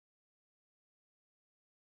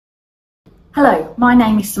Hello, my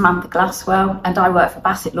name is Samantha Glasswell and I work for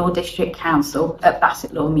Bassetlaw District Council at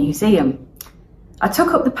Bassetlaw Museum. I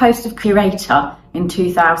took up the post of curator in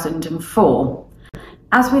 2004.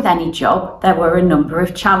 As with any job, there were a number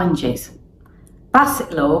of challenges.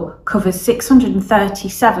 Bassetlaw covers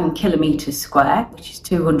 637 kilometres square, which is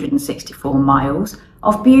 264 miles,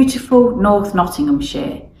 of beautiful North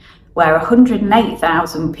Nottinghamshire, where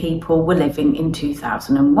 108,000 people were living in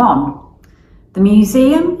 2001. The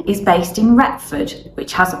museum is based in Retford,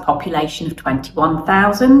 which has a population of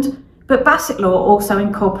 21,000, but Bassetlaw also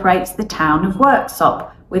incorporates the town of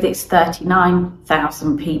Worksop with its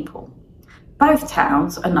 39,000 people. Both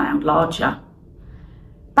towns are now larger.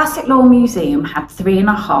 Bassetlaw Museum had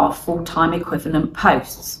 3.5 full-time equivalent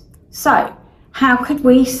posts. So, how could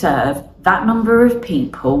we serve that number of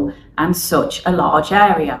people and such a large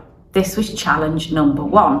area? This was challenge number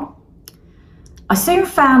one. I soon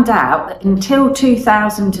found out that until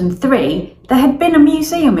 2003, there had been a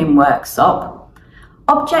museum in Worksop.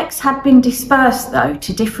 Objects had been dispersed though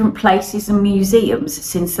to different places and museums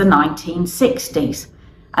since the 1960s,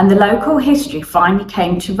 and the local history finally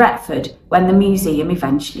came to Retford when the museum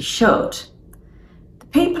eventually shut. The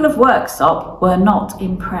people of Worksop were not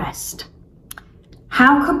impressed.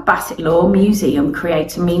 How could Bassetlaw Museum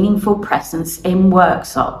create a meaningful presence in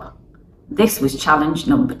Worksop? This was challenge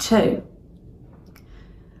number two.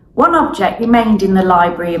 One object remained in the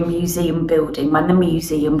library and museum building when the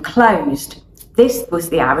museum closed. This was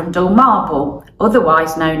the Arundel marble,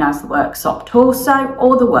 otherwise known as the Worksop torso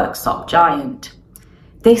or the Worksop giant.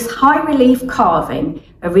 This high-relief carving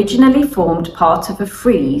originally formed part of a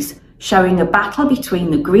frieze showing a battle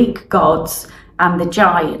between the Greek gods and the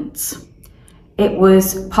giants. It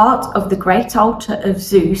was part of the great altar of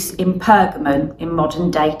Zeus in Pergamon in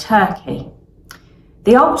modern-day Turkey.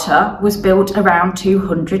 The altar was built around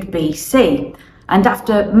 200 BC, and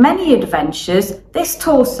after many adventures, this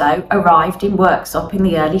torso arrived in Worksop in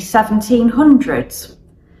the early 1700s.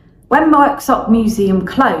 When Worksop Museum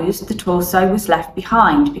closed, the torso was left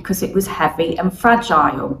behind because it was heavy and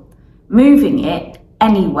fragile. Moving it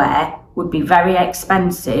anywhere would be very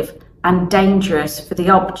expensive and dangerous for the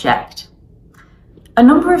object. A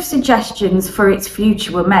number of suggestions for its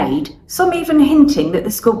future were made, some even hinting that the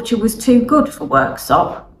sculpture was too good for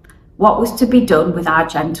Worksop. What was to be done with our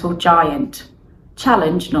gentle giant?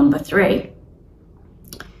 Challenge number three.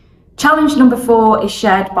 Challenge number four is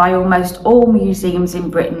shared by almost all museums in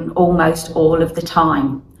Britain almost all of the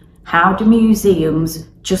time. How do museums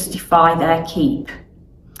justify their keep?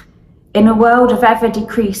 In a world of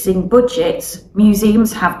ever-decreasing budgets,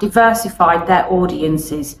 museums have diversified their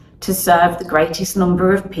audiences to serve the greatest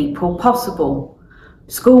number of people possible.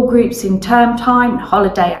 School groups in term time,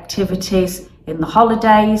 holiday activities in the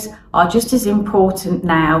holidays are just as important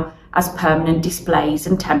now as permanent displays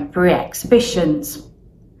and temporary exhibitions.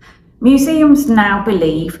 Museums now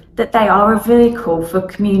believe that they are a vehicle for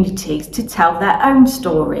communities to tell their own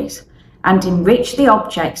stories and enrich the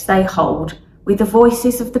objects they hold with the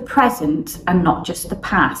voices of the present and not just the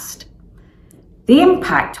past. The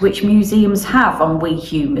impact which museums have on we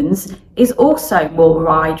humans is also more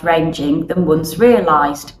wide-ranging than once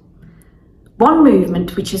realised. One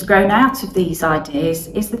movement which has grown out of these ideas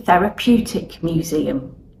is the therapeutic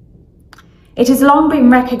museum. It has long been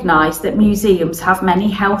recognised that museums have many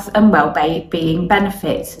health and well-being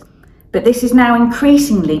benefits, but this is now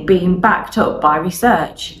increasingly being backed up by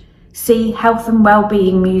research. See Health and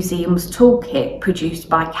Wellbeing Museums Toolkit produced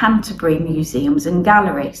by Canterbury Museums and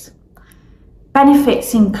Galleries.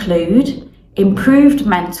 Benefits include improved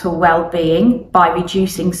mental well-being by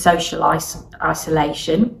reducing social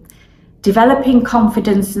isolation, developing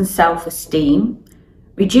confidence and self-esteem,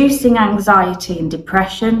 reducing anxiety and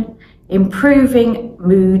depression, improving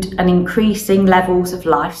mood and increasing levels of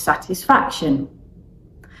life satisfaction.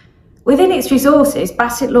 Within its resources,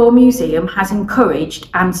 Bassetlaw Museum has encouraged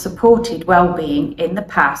and supported well-being in the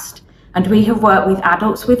past, and we have worked with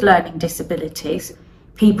adults with learning disabilities,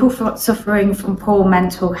 people suffering from poor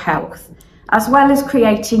mental health, as well as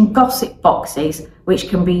creating gossip boxes which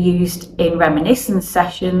can be used in reminiscence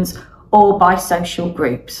sessions or by social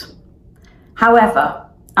groups. However,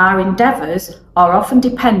 our endeavours are often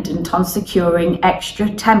dependent on securing extra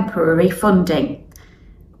temporary funding.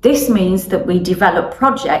 This means that we develop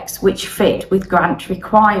projects which fit with grant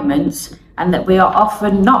requirements and that we are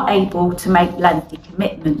often not able to make lengthy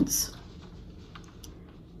commitments.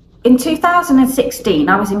 In 2016,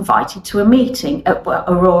 I was invited to a meeting at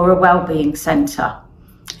Aurora Wellbeing Centre,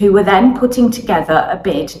 who were then putting together a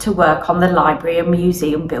bid to work on the library and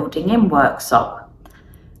museum building in Worksop.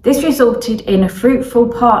 This resulted in a fruitful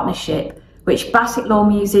partnership which Bassetlaw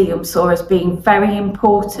Museum saw as being very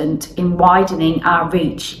important in widening our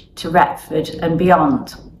reach to Retford and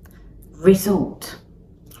beyond. Result: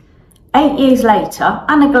 8 years later,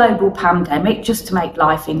 and a global pandemic just to make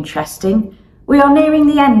life interesting, we are nearing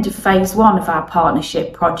the end of phase 1 of our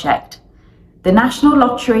partnership project. The National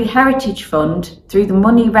Lottery Heritage Fund, through the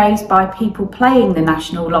money raised by people playing the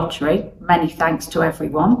National Lottery, many thanks to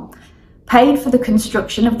everyone, paid for the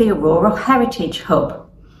construction of the Aurora Heritage Hub.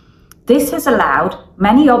 This has allowed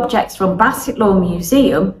many objects from Bassetlaw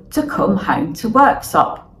Museum to come home to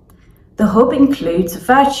Worksop. The hub includes a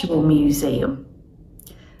virtual museum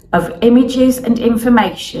of images and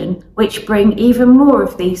information which bring even more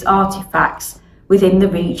of these artefacts within the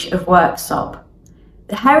reach of Worksop.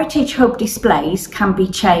 The Heritage Hub displays can be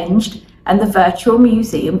changed and the virtual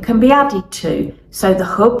museum can be added to, so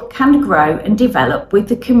the hub can grow and develop with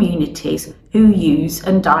the communities who use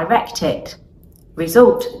and direct it.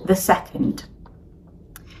 Result: the second.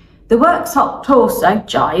 The Worksop torso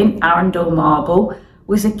giant Arundel marble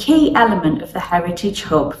was a key element of the Heritage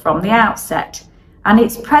Hub from the outset, and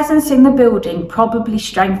its presence in the building probably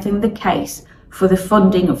strengthened the case for the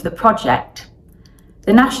funding of the project.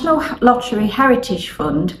 The National Lottery Heritage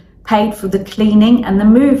Fund paid for the cleaning and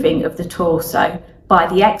the moving of the torso by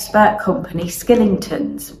the expert company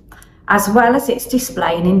Skillingtons, as well as its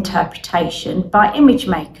display and interpretation by image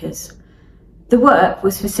makers. The work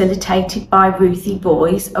was facilitated by Ruthie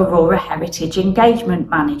Boy's Aurora Heritage Engagement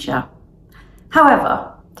Manager. However,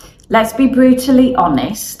 let's be brutally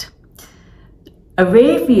honest, a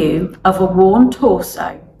rear view of a worn torso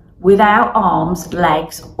without arms,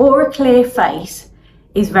 legs or a clear face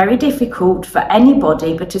is very difficult for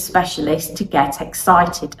anybody but a specialist to get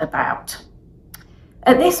excited about.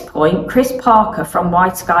 At this point, Chris Parker from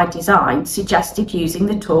White Sky Design suggested using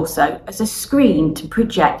the torso as a screen to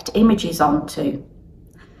project images onto.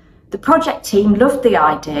 The project team loved the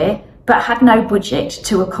idea but had no budget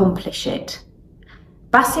to accomplish it.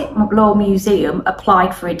 Bassetlaw Museum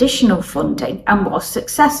applied for additional funding and was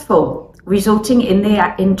successful, resulting in the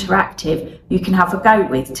interactive you can have a go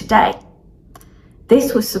with today.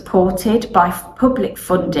 This was supported by public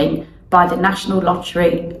funding by the National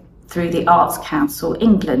Lottery through the Arts Council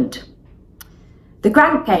England. The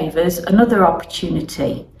grant gave us another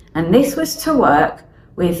opportunity, and this was to work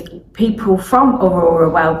with people from Aurora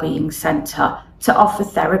Wellbeing Centre to offer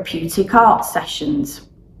therapeutic art sessions.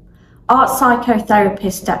 Art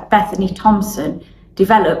psychotherapist Bethany Thompson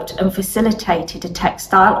developed and facilitated a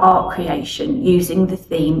textile art creation using the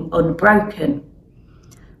theme Unbroken.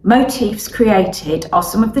 Motifs created are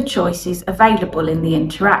some of the choices available in the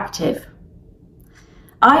interactive.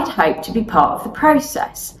 I'd hoped to be part of the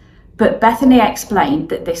process, but Bethany explained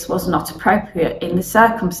that this was not appropriate in the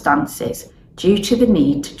circumstances due to the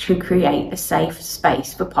need to create a safe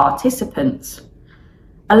space for participants.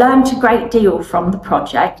 I learned a great deal from the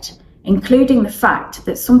project, including the fact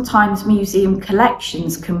that sometimes museum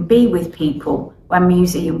collections can be with people when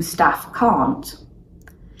museum staff can't.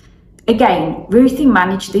 Again, Ruthie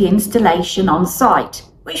managed the installation on site,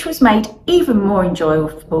 which was made even more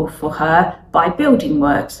enjoyable for her by building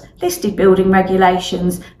works, listed building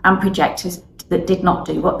regulations and projectors that did not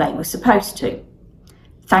do what they were supposed to.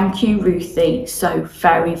 Thank you, Ruthie, so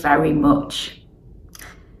very, very much.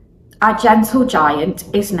 Our gentle giant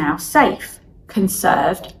is now safe,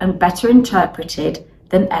 conserved and better interpreted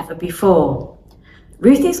than ever before.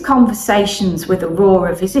 Ruthie's conversations with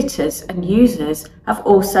Aurora visitors and users have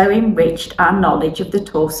also enriched our knowledge of the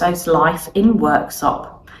torso's life in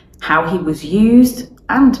Worksop, how he was used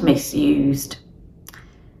and misused.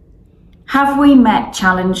 Have we met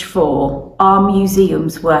challenge 4? Are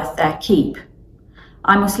museums worth their keep?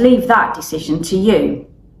 I must leave that decision to you.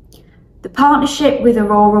 The partnership with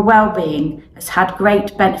Aurora Wellbeing has had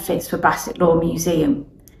great benefits for Bassetlaw Museum.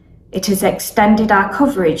 It has extended our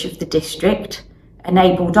coverage of the district,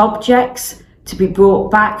 enabled objects to be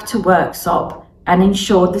brought back to Worksop and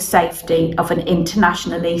ensured the safety of an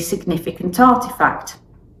internationally significant artefact.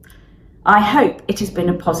 I hope it has been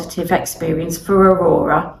a positive experience for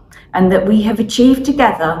Aurora and that we have achieved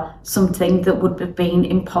together something that would have been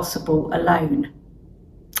impossible alone.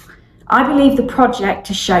 I believe the project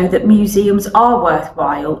to show that museums are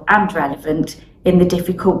worthwhile and relevant in the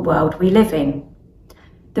difficult world we live in.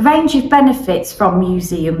 The range of benefits from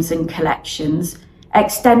museums and collections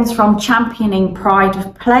extends from championing pride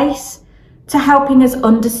of place to helping us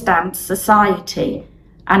understand society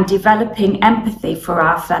and developing empathy for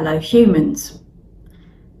our fellow humans.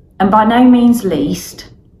 And by no means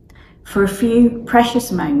least, for a few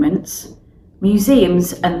precious moments,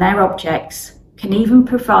 museums and their objects can even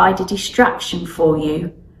provide a distraction for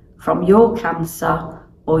you from your cancer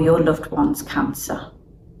or your loved one's cancer.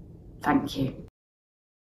 Thank you.